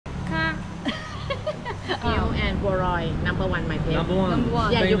and Boroi, number one, my place. Number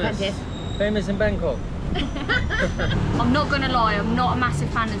one. Yeah, famous. you can taste. Famous in Bangkok. I'm not gonna lie, I'm not a massive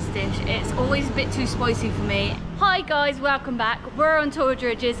fan of this dish. It's always a bit too spicy for me. Hi guys, welcome back. We're on tour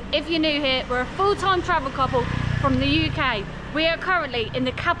Dridgers. If you're new here, we're a full-time travel couple from the UK. We are currently in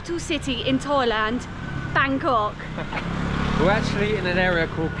the capital city in Thailand, Bangkok. We're actually in an area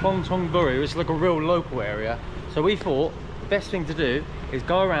called Khlong San, which is like a real local area. So we thought the best thing to do is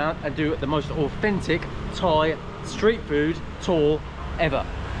go around and do the most authentic Thai street food tour ever.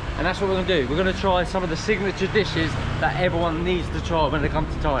 And that's what we're going to do. We're going to try some of the signature dishes that everyone needs to try when they come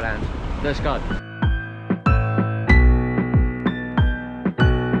to Thailand. Let's go.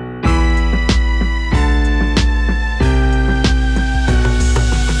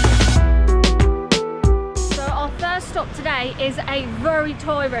 So our first stop today is a very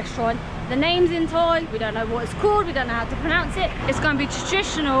Thai restaurant. The name's in Thai, we don't know what it's called, we don't know how to pronounce it. It's going to be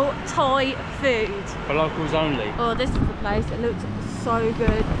traditional Thai food. For locals only. Oh, this is the place. It looks so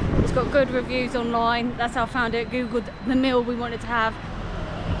good. It's got good reviews online. That's how I found it. Googled the meal we wanted to have.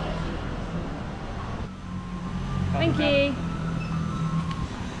 Thank you.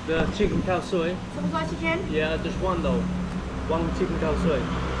 The chicken khao soy. Some chicken? Yeah, just one though. One chicken khao soy.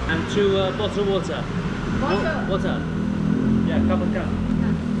 And 2 bottled water. Water? Yeah, cup and cup.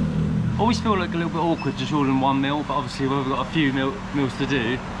 Always feel like a little bit awkward just ordering one meal, but obviously we've got a few meals to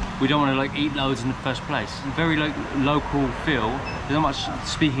do. We don't want to like eat loads in the first place. Very like local feel. There's not much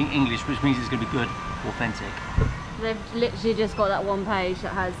speaking English, which means it's going to be good, authentic. They've literally just got that one page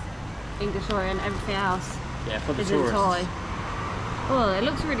that has English and everything else. Yeah, for the is tourists. in Thai. Oh, it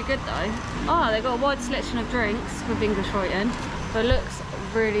looks really good though. Oh, they've got a wide selection of drinks with English writing. But it looks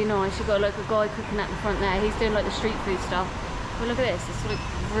really nice. You've got like a guy cooking at the front there. He's doing like the street food stuff. But look at this, it's like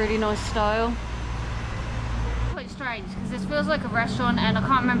really nice style. Quite strange because this feels like a restaurant, and I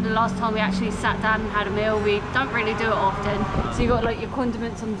can't remember the last time we actually sat down and had a meal. We don't really do it often. So you've got like your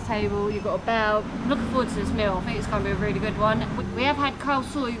condiments on the table, you've got a bell. I'm looking forward to this meal. I think it's going to be a really good one. We have had khao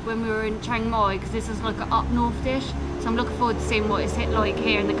soy when we were in Chiang Mai because this is like an up north dish. So I'm looking forward to seeing what it's like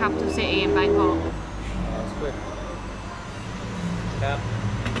here in the capital city in Bangkok. That's quick. Yeah.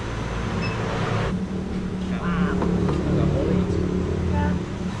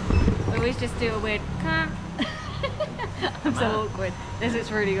 We always just do a weird I'm so awkward. This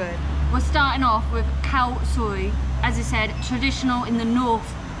is really good. We're starting off with khao soy. As I said, traditional in the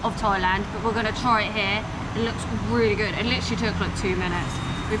north of Thailand, but we're going to try it here. It looks really good. It literally took like 2 minutes.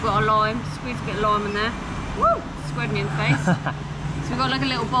 We've got a lime, squeeze a bit of lime in there. Woo! Squared me in the face. So we've got like a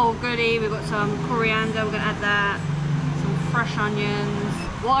little bowl of goodie. We've got some coriander, we're going to add that. Some fresh onions.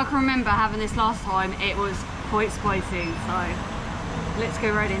 What I can remember having this last time, it was quite spicy, so let's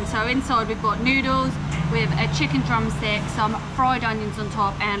go right in. So inside we've got noodles with a chicken drumstick, some fried onions on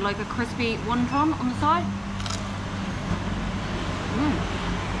top, and like a crispy wonton on the side.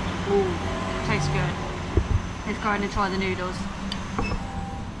 Ooh, tastes good. Let's go ahead and try the noodles.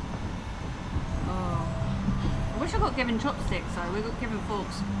 Oh, I wish I got given chopsticks though. We got given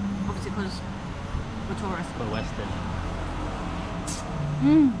forks, obviously because we're tourists. For Western.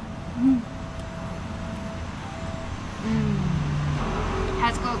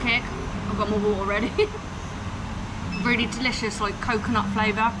 Has got a kick. I've got more water ready. Really delicious, like coconut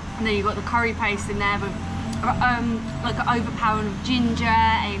flavour, and then you've got the curry paste in there with like an overpowering of ginger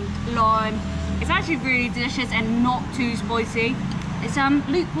and lime. It's actually really delicious and not too spicy. It's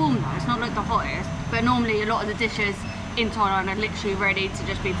lukewarm though. It's not like the hottest, but normally a lot of the dishes in Thailand are literally ready to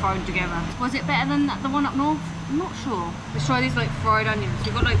just be thrown together. Was it better than the one up north? I'm not sure. Let's try these like fried onions.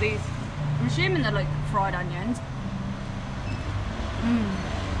 We've got like these. I'm assuming they're like fried onions.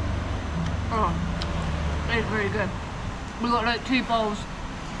 Oh, it's really good. We've got like 2 bowls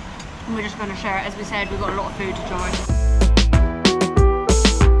and we're just going to share it. As we said, we've got a lot of food to try.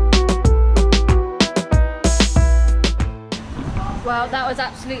 Well, that was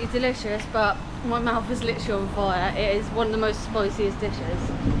absolutely delicious, but my mouth is literally on fire. It is one of the most spiciest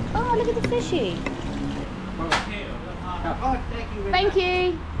dishes. Oh, look at the fishy. Thank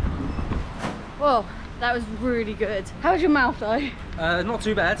you. Whoa. That was really good. How's your mouth though? Not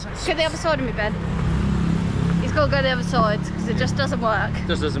too bad. Go the other side of me, Ben. He's got to go the other side because it just doesn't work.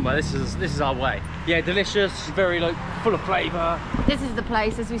 Just doesn't work. This is our way. Yeah, delicious. Very like full of flavour. This is the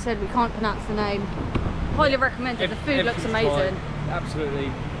place. As we said, we can't pronounce the name. Highly recommend it. The food looks amazing.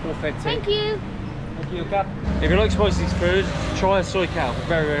 Absolutely authentic. Thank you. Thank you, Cap. If you like spicy food, try a soy khao.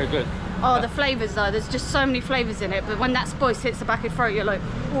 Very, very good. Oh, the flavours though, there's just so many flavours in it, but when that spice hits the back of your throat, you're like,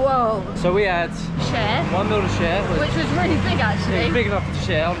 whoa. So we had share. 1 meal to share. Which was really big actually. It was big enough to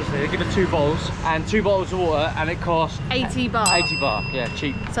share, honestly. They give us 2 bowls and 2 bottles of water, and it cost 80 baht. 80 baht, yeah,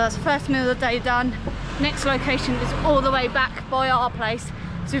 cheap. So that's the first meal of the day done. Next location is all the way back by our place.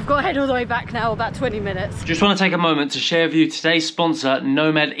 So we've got to head all the way back now, about 20 minutes. Just want to take a moment to share with you today's sponsor,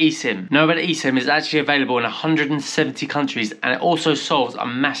 Nomad eSIM. Nomad eSIM is actually available in 170 countries, and it also solves a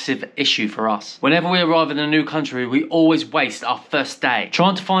massive issue for us. Whenever we arrive in a new country, we always waste our first day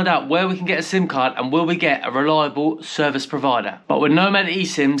trying to find out where we can get a SIM card and will we get a reliable service provider. But with Nomad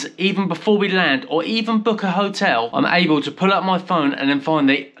eSIMs, even before we land or even book a hotel, I'm able to pull up my phone and then find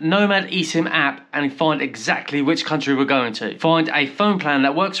the Nomad eSIM app and find exactly which country we're going to. Find a phone plan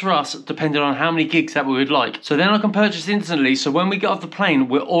that works for us depending on how many gigs that we would like. So then I can purchase instantly, so when we get off the plane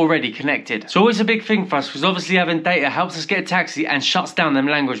we're already connected. It's always a big thing for us because obviously having data helps us get a taxi and shuts down them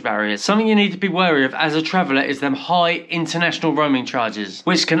language barriers. Something you need to be wary of as a traveller is them high international roaming charges,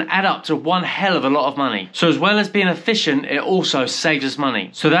 which can add up to one hell of a lot of money. So as well as being efficient, it also saves us money.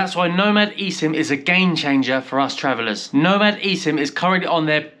 So that's why Nomad eSIM is a game changer for us travellers. Nomad eSIM is currently on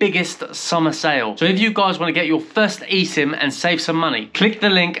their biggest summer sale. So if you guys want to get your first eSIM and save some money, click the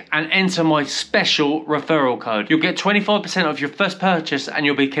link and enter my special referral code. You'll get 25% off your first purchase and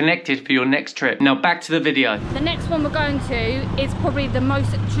you'll be connected for your next trip. Now back to the video. The next one we're going to is probably the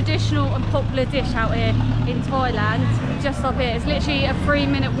most traditional and popular dish out here in Thailand. Just up here. It's literally a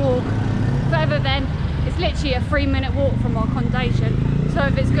 3-minute walk. Further then, it's literally a 3-minute walk from our accommodation. So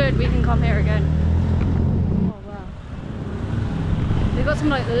if it's good, we can come here again. Oh wow. They've got some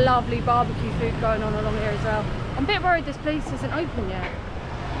like lovely barbecue food going on along here as well. I'm a bit worried this place isn't open yet.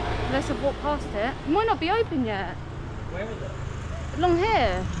 Unless I've walked past it. It might not be open yet. Where is it? Along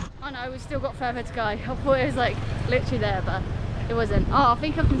here. I know, we've still got further to go. I thought it was like literally there, but it wasn't. Oh, I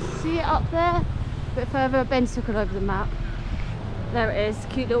think I can see it up there. A bit further. Ben's took it over the map. There it is.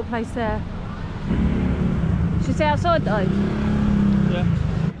 Cute little place there. Should we stay outside though? Yeah.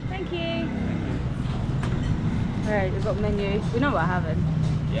 Thank you. Alright, we've got a menu. We know what we're having.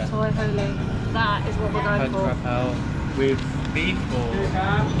 Yeah. Thai holy. That is what we're going for. With beef or?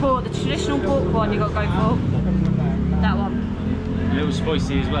 For the traditional pork one, you got to go for that one. A little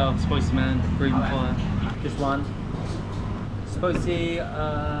spicy as well. Spicy man, green fire. Just one. Spicy.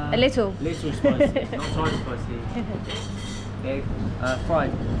 A little. Little spicy, not so spicy. Egg,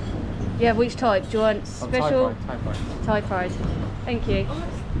 fried. Yeah, which type? Do you want special? Thai fried. Thai fried. Thank you.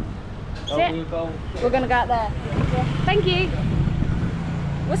 Sit. We're gonna go out there. Thank you.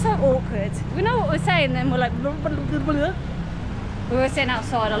 We're so awkward. We know what we're saying, then we're like blah, blah, blah, blah. We were sitting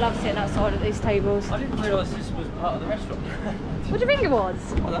outside. I love sitting outside at these tables. I didn't realise this was part of the restaurant. What do you think it was?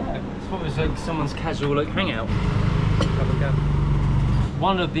 I don't know. I thought it was like someone's casual like hangout.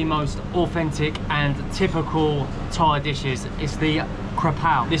 One of the most authentic and typical Thai dishes is the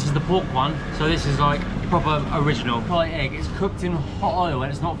Khao. This is the pork one, so this is like proper original. Thai egg. It's cooked in hot oil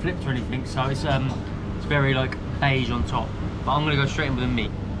and it's not flipped or anything, so it's very like beige on top. But I'm gonna go straight in with the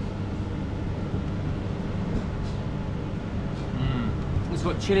meat. It's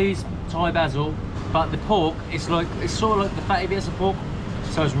got chilies, Thai basil, but the pork, it's sort of like the fatty bits of pork,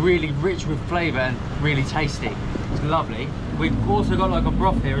 so it's really rich with flavour and really tasty. It's lovely. We've also got like a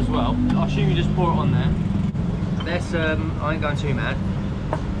broth here as well. I assume you just pour it on there. Let's, I ain't going too mad,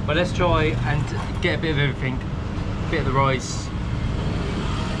 but let's try and get a bit of everything. A bit of the rice,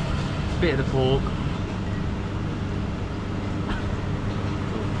 a bit of the pork.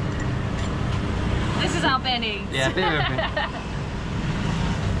 This is our Benny. Yeah, a bit of everything.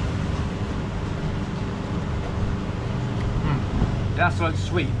 That's like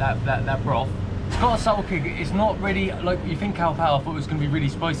sweet, that broth. It's got a subtle kick. It's not really like you think Khao Pao. I thought it was going to be really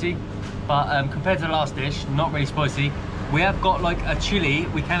spicy, but compared to the last dish, not really spicy. We have got like a chili.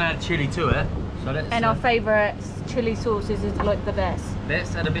 We can add chili to it. So let's, and our favourite chili sauces is like the best.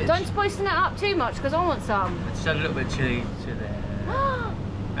 Let's add a bit. Don't spicing it up too much because I want some. Let's add a little bit of chili to there,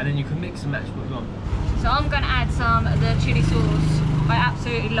 and then you can mix and match what you want. So I'm going to add some of the chili sauce. I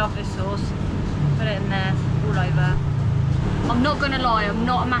absolutely love this sauce. Put it in there, all over. I'm not going to lie, I'm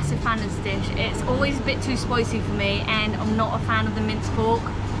not a massive fan of this dish. It's always a bit too spicy for me, and I'm not a fan of the minced pork.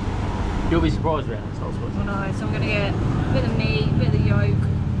 You'll be surprised around it's not spicy. I know, so I'm going to get a bit of meat, a bit of the yolk.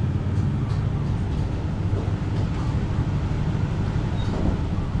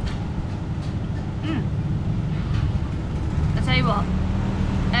 I tell you what,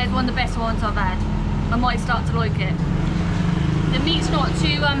 that is one of the best ones I've had. I might start to like it. The meat's not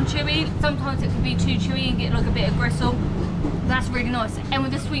too chewy. Sometimes it can be too chewy and get like a bit of gristle. That's really nice. And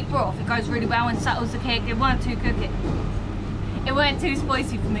with the sweet broth, it goes really well and settles the kick. It weren't too cooking. It weren't too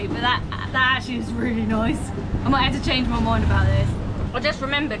spicy for me, but that actually is really nice. I might have to change my mind about this. I just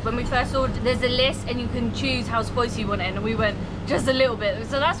remembered when we first ordered, there's a list and you can choose how spicy you want it, and we went just a little bit.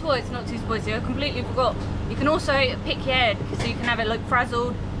 So that's why it's not too spicy. I completely forgot. You can also pick your egg, so you can have it like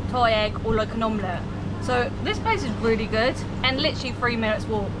frazzled, Thai egg, or like an omelette. So this place is really good and literally 3 minutes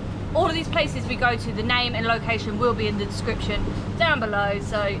walk. All of these places we go to, the name and location will be in the description down below.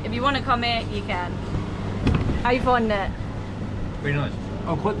 So if you want to come here, you can. How you finding it? Very nice.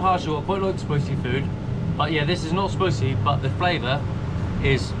 I'm quite partial, I quite like spicy food. But yeah, this is not spicy, but the flavour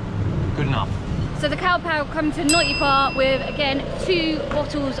is good enough. So the Khao Pao come to Itsaraphap with, again, 2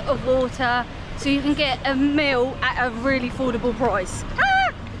 bottles of water. So you can get a meal at a really affordable price.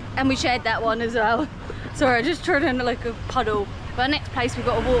 Ah! And we shared that one as well. Sorry, I just turned into like a puddle. But our next place we've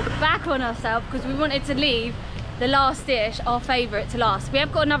got to walk back on ourselves because we wanted to leave the last dish, our favourite, to last. We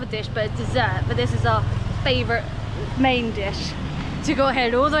have got another dish, but a dessert, but this is our favourite main dish. To go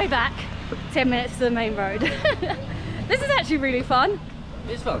ahead all the way back, 10 minutes to the main road. This is actually really fun.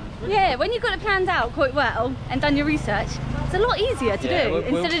 It's fun. Yeah, when you've got it planned out quite well and done your research, it's a lot easier to do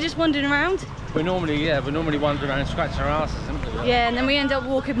instead of just wandering around. We normally wander around and scratch our asses, isn't we? Yeah, and then we end up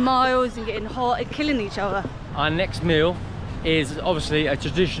walking miles and getting hot and killing each other. Our next meal is obviously a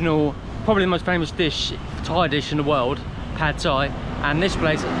traditional, probably the most famous dish, Thai dish in the world, Pad Thai, and this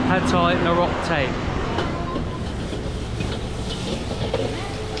place, Pad Thai Narok Tay.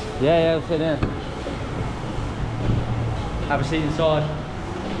 Yeah, we'll sit there. Have a seat inside.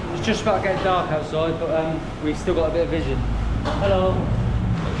 It's just about to get dark outside, but we've still got a bit of vision. Hello.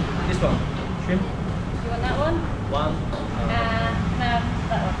 This one. Shrimp. You want that one? One. No, that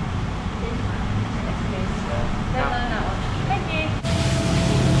one. Yes, please. No, that one. Thank you.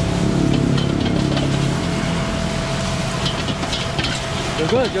 You're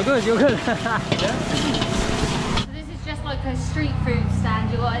good. So this is just like a street food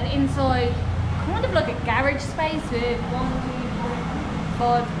stand. You've got an inside, kind of like a garage space with 1, 2, 3,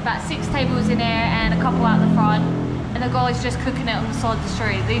 4, about 6 tables in here and a couple out the front. And the guy's just cooking it on the side of the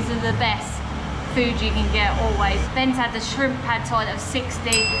street. These are the best food you can get always. Ben's had the shrimp pad thai that was 60,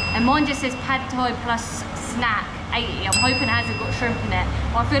 and mine just says pad thai plus snack 80. I'm hoping it hasn't got shrimp in it.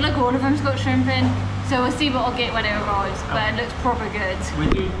 I feel like all of them's got shrimp in, so we'll see what I'll get when it arrives. But it looks proper good.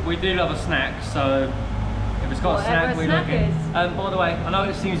 We do love a snack, so if it's got a snack, we like it. By the way, I know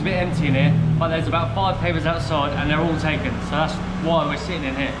it seems a bit empty in here, but there's about 5 tables outside and they're all taken, so that's why we're sitting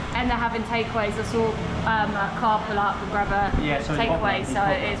in here. And they're having takeaways. I saw a car pull up and grab a takeaway, so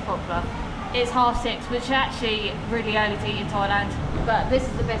it is popular. It's 6:30, which is actually really early to eat in Thailand. But this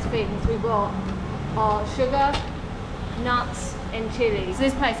is the best things we've got are sugar, nuts and chilies. So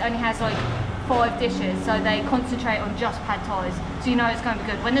this place only has like 5 dishes, so they concentrate on just pad thais, so you know it's going to be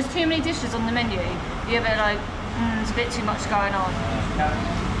good. When there's too many dishes on the menu, you're a bit like, there's a bit too much going on.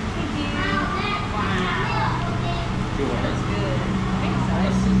 Thank you. Wow. That's good. I think so.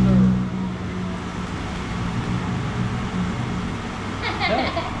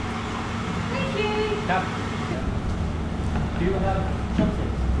 Thank you. Do you have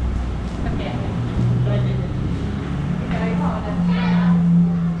chopsticks? Okay.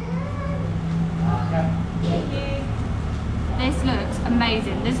 This looks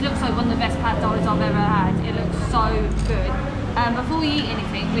amazing. This looks like one of the best pad thais I've ever had. It looks so good. Before we eat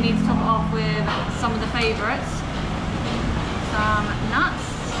anything, we need to top it off with some of the favourites. Some nuts.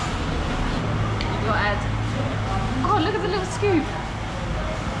 You've got to add. Oh, look at the little scoop.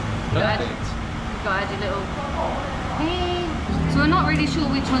 You've got to add your little. So we're not really sure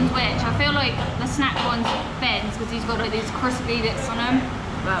which one's which. I feel like the snack one's Ben's because he's got like these crispy bits on them.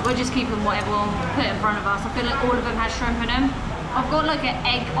 But we're just keeping whatever one put in front of us. I feel like all of them has shrimp in them. I've got like an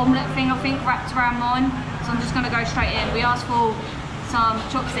egg omelette thing, I think, wrapped around mine. So I'm just going to go straight in. We asked for some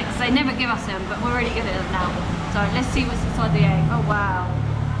chopsticks. They never give us them, but we're really good at them now. So let's see what's inside the egg. Oh, wow.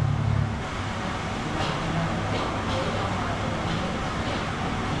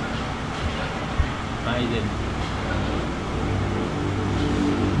 Amazing.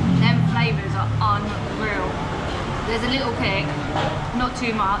 Them flavours are unreal. There's a little kick, not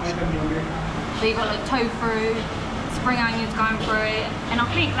too much. But you've got like tofu, spring onions going through it, and I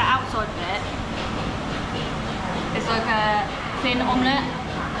think the outside bit is like a thin omelette.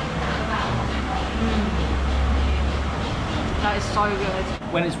 That is so good.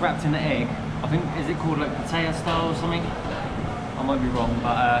 When it's wrapped in the egg, I think, is it called like potato style or something? I might be wrong,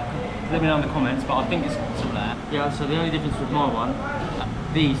 but let me know in the comments, but I think it's something like that. Yeah, so the only difference with my one,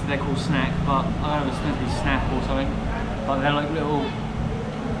 these, they're called snack, but I don't know if it's meant to be snack or something, but they're like little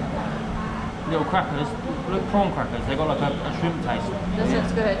crackers, like prawn crackers. They've got like a shrimp taste. This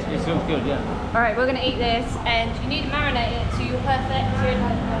looks good. It looks good, yeah. Alright, we're going to eat this, and you need to marinate it to your perfection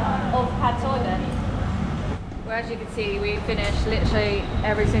of pad thai then. Well, as you can see, we finished literally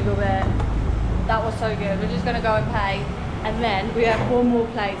every single bit. That was so good. We're just going to go and pay, and then we have one more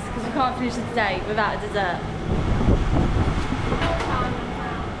place, because we can't finish the day without a dessert.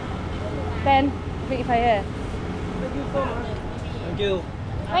 Ben, think you pay here. Thank you.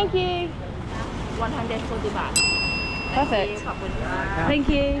 Thank you. 140 baht Perfect. ขอบคุณค่ะ Thank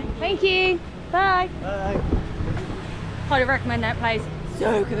you. Thank you. Bye. Highly recommend that place. So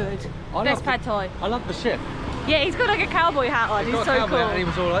good. Best pad thai. I love the chef. Yeah, he's got like a cowboy hat on. He's so cool. And he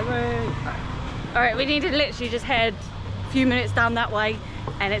was all like, hey. All right, we need to literally just head a few minutes down that way,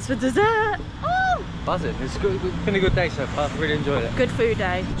 and it's for dessert. Oh, Buzzing. It's good. It's been a good day so far. Really enjoyed it. good food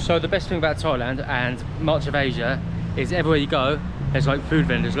day. So the best thing about Thailand and much of Asia is everywhere you go, there's like food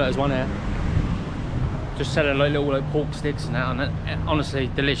vendors. Like there's one there, just selling like little like pork sticks and that. And honestly,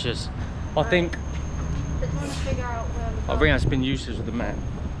 delicious. I think. Oh, Rian's been useless with the map.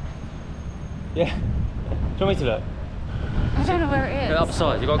 Yeah. Do you want me to look? I don't know where it is. The other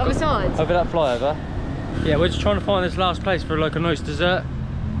side. You got Other side? over that flyover. Yeah, we're just trying to find this last place for like a nice dessert.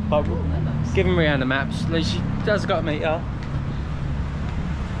 But giving Rian the maps, like she does got to meet her.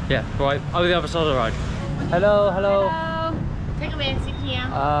 Yeah, right over the other side of the road. Hello, hello. Hello. Take away, sit here.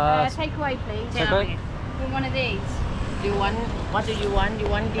 Take away, please. Take away. Want one of these? You want, what do you want? You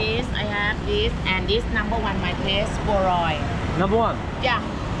want this? I have this and this number one my taste Boroi. Number one. Yeah.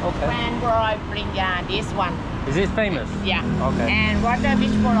 Okay. Grand Boroi Prinya, this one. Is this famous? Yeah. Okay. And water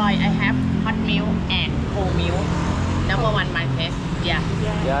beach Boroi, I have hot milk and cold milk. Number one my taste. Yeah.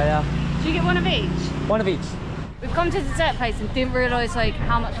 Yeah. Do you get one of each? One of each. We've come to the dessert place and didn't realise like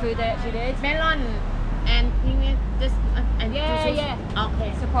how much food they actually did. Melon and peanut. This and Yeah.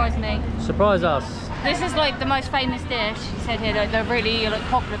 Okay. Surprised me. Surprise us. This is like the most famous dish. He said here that they're really like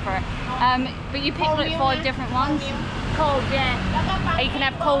popular for it. But you pick like 5 different ones. Cold, yeah. And you can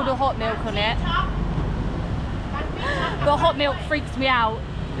have cold or hot milk on it. But hot milk freaks me out.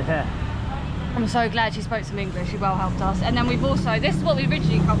 Yeah. I'm so glad she spoke some English. She well helped us. And then we've also, this is what we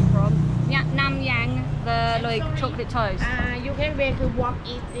originally come from. Nam Yang, the like chocolate toast. You can way to walk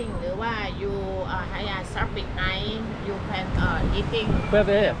eating หรือว่า you shopping night you can eating. We have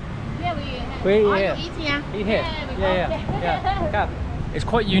it here. Yeah, we We Oh, here. you eat here. Eat here. Yeah. It's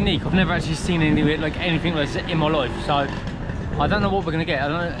quite unique. I've never actually seen anything like this in my life. So I don't know what we're gonna get. I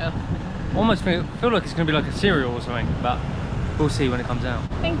don't. Almost feel like it's gonna be like a cereal or something, but we'll see when it comes out.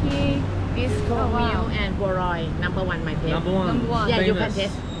 Thank you. This cold wow. milk and Boroi number one my taste. Number one. Number one. Yeah, Famous. you can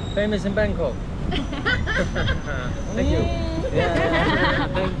taste. Famous in Bangkok. Thank you. Yeah.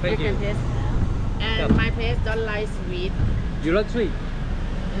 Thank You you. can taste. And Yeah. my taste don't like sweet. You like sweet?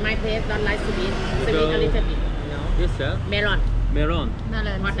 My taste don't like sweet. Sweet So- a little bit. No. Yes, sir. Melon. Melon.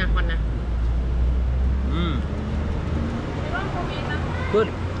 Melon. Hot na. Mmm. Good.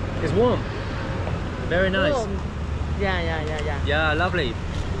 It's warm. Very nice. Warm. Yeah. Yeah, lovely. Oh,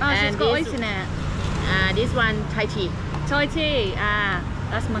 so it's And got this- ice in it. This one Thai tea. Thai tea.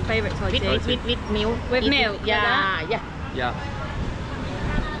 That's my favourite Thai tea. With milk. With Eat milk, it. like that? Yeah. Yeah.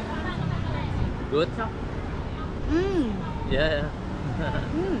 Good. Mmm. Yeah.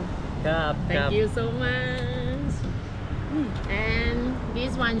 Cup. Thank you so much. And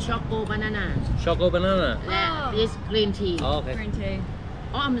this one choco banana. Choco banana. And this green tea. Oh, okay. Green tea.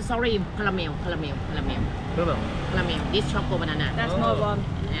 Oh, I'm sorry. Caramel. Caramel. This choco banana. That's Oh. my one.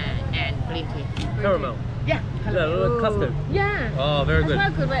 And green tea. Caramel. Yeah. Yeah, like custard. Yeah. Oh, very That's good.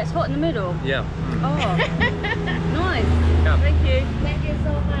 well good where it's hot in the middle. Yeah. Oh, nice. Yeah. Thank you. Thank you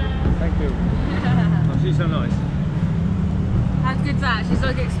so much. Thank you. Oh, she's so nice. How good's that? She's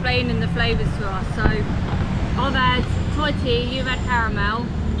like explaining the flavours to us. So I've had Thai tea, you've had caramel.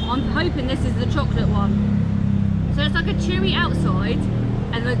 I'm hoping this is the chocolate one. So it's like a chewy outside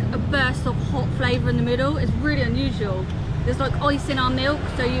and like a burst of hot flavour in the middle. It's really unusual. There's like ice in our milk,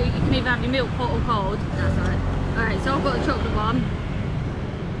 so you can either have your milk hot or cold. That's right. Alright, so I've got the chocolate one.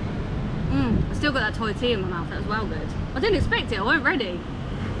 I still got that Thai tea in my mouth. That was well good. I didn't expect it. I weren't ready.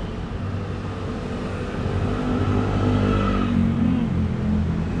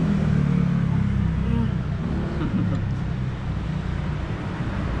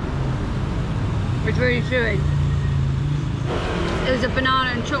 It's really chewy. It was a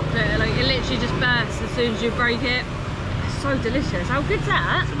banana and chocolate, like it literally just bursts as soon as you break it. It's so delicious. How good's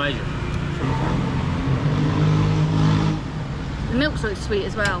that? It's amazing. The milk's so sweet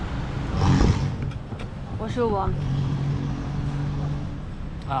as well. What's your one?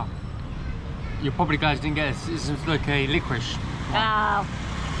 Ah. You probably guys didn't get it. It's like a licorice. Oh,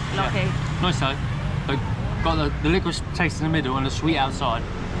 lucky. Yeah. Nice though. Like, got the licorice taste in the middle and the sweet outside.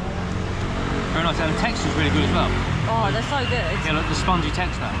 Very nice. And the texture's really good as well. Oh, they're so good. Yeah, like the spongy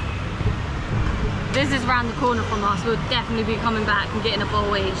texture. This is round the corner from us. We'll definitely be coming back and getting a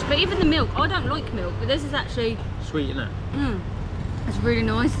bowl each. But even the milk, I don't like milk, but this is actually, Sweet, isn't it? it's really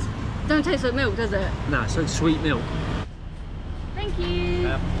nice. Don't taste like milk, does it? No, it's like sweet milk. Thank you.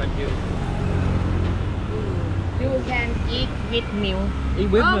 Yeah, thank you. You can eat with milk. Eat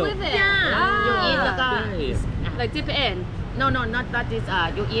with Oh, milk. with it. Yeah. Ah. You eat the Okay. Like dip it in. No, not this.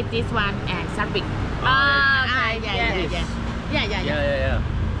 You eat this one and sabic. Okay. Yeah.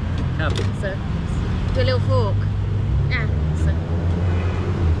 Come. Sir. Do a little fork. Sir.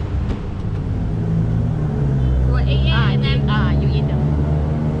 Well, eat it and then. You eat them.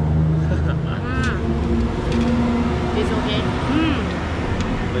 Mm. It's okay.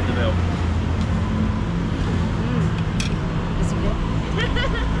 With the milk. It's okay.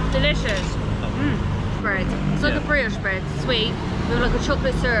 Delicious. Spread. It's like a Yeah. brioche spread. Sweet. With like a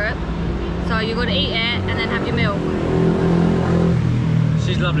chocolate syrup. So you got to eat it and then have your milk.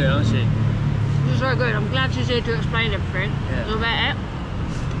 She's lovely, isn't she? It's so good. I'm glad she's here to explain everything. Yeah. All about it.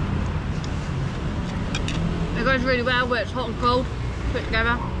 It goes really well where it's hot and cold. Put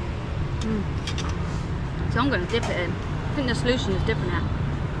together. So I'm going to dip it in. I think the solution is dipping it.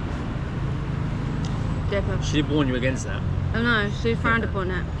 Dip it. She warned you against that. Oh no, she frowned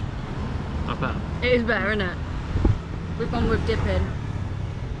upon it. I bet. It is better, isn't it? We've gone with dipping.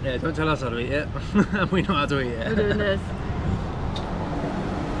 Yeah, don't tell us how to eat it. We know how to eat We're doing it. this.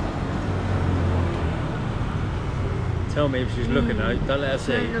 Tell me if she's looking though. Don't let her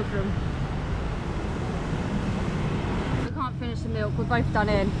see. Don't look at them. We can't finish the milk. We're both done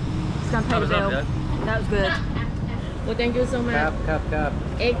in. Just going to pay That the was bill. lovely, though. That was good. Well, thank you so much. Cap.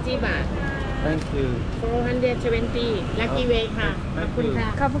 80 baht. Thank you. 420. Lucky way ค่ะ ขอบคุณค่ะ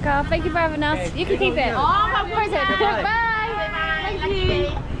Cup of coffee. Thank you for having us. You can keep it. อ๋อ ขอบคุณค่ะ Bye. Bye. Thank you.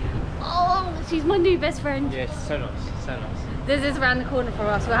 Oh, she's my new best friend. Yes, so nice. So nice. This is around the corner for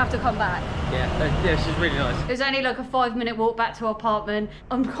us. We'll have to come back. Yeah, she's really nice. It was only like a 5-minute walk back to our apartment.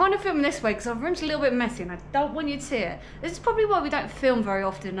 I'm kind of filming this way because our room's a little bit messy and I don't want you to see it. This is probably why we don't film very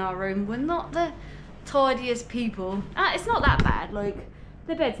often in our room. We're not the tidiest people. It's not that bad. Like,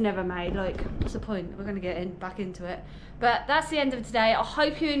 the bed's never made. Like, what's the point? We're going to get back into it. But that's the end of today. I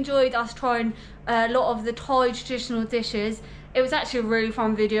hope you enjoyed us trying a lot of the Thai traditional dishes. It was actually a really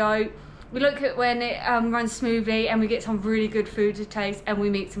fun video. We look at when it runs smoothly and we get some really good food to taste and we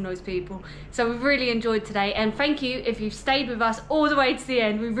meet some nice people. So we've really enjoyed today and thank you if you've stayed with us all the way to the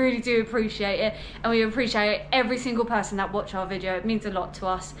end. We really do appreciate it and we appreciate every single person that watched our video. It means a lot to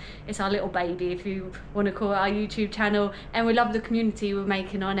us. It's our little baby if you want to call it our YouTube channel and we love the community we're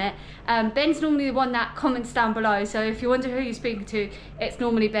making on it. Ben's normally the one that comments down below, so if you wonder who you're speaking to, it's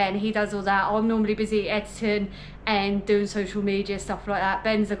normally Ben. He does all that. I'm normally busy editing and doing social media, stuff like that.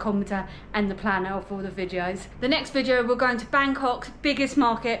 Ben's the commenter and the planner of all the videos. The next video we're going to Bangkok's biggest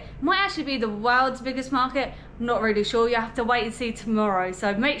market. Might actually be the world's biggest market. I'm not really sure. You have to wait and see tomorrow.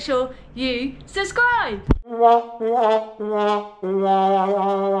 So make sure you subscribe. Ben, what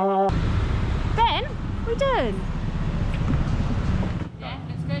are we doing? Yeah,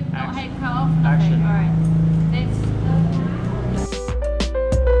 looks good. Not head cut off. Action. Alright.